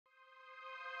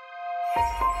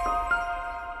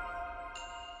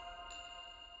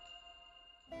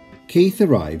Keith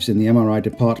arrives in the MRI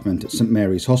department at St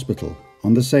Mary's Hospital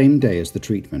on the same day as the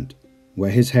treatment, where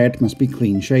his head must be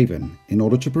clean-shaven in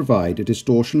order to provide a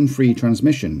distortion-free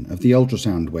transmission of the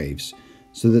ultrasound waves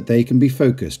so that they can be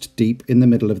focused deep in the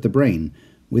middle of the brain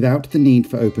without the need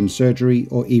for open surgery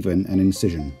or even an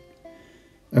incision.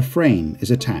 A frame is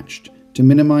attached to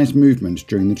minimise movement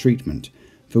during the treatment,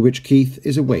 for which Keith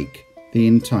is awake the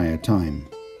entire time.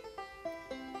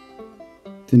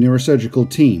 The neurosurgical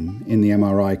team in the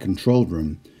MRI control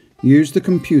room use the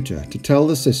computer to tell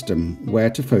the system where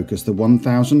to focus the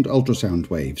 1000 ultrasound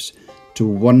waves to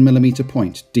a 1 mm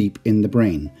point deep in the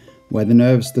brain, where the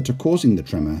nerves that are causing the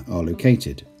tremor are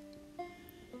located.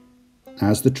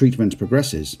 As the treatment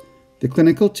progresses, the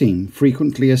clinical team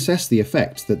frequently assess the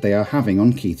effect that they are having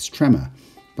on Keith's tremor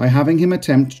by having him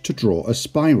attempt to draw a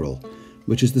spiral,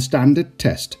 which is the standard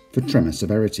test for tremor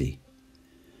severity.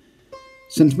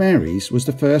 St Mary's was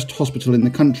the first hospital in the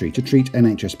country to treat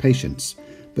NHS patients,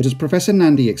 but as Professor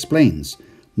Nandi explains,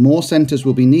 more centres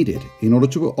will be needed in order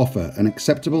to offer an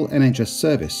acceptable NHS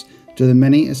service to the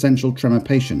many essential tremor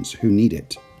patients who need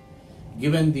it.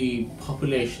 Given the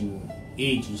population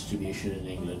age distribution in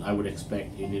England, I would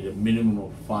expect you need a minimum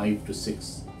of 5 to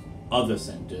 6 other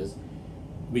centres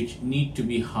which need to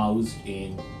be housed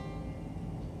in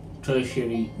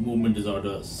tertiary movement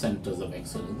disorder centres of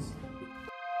excellence.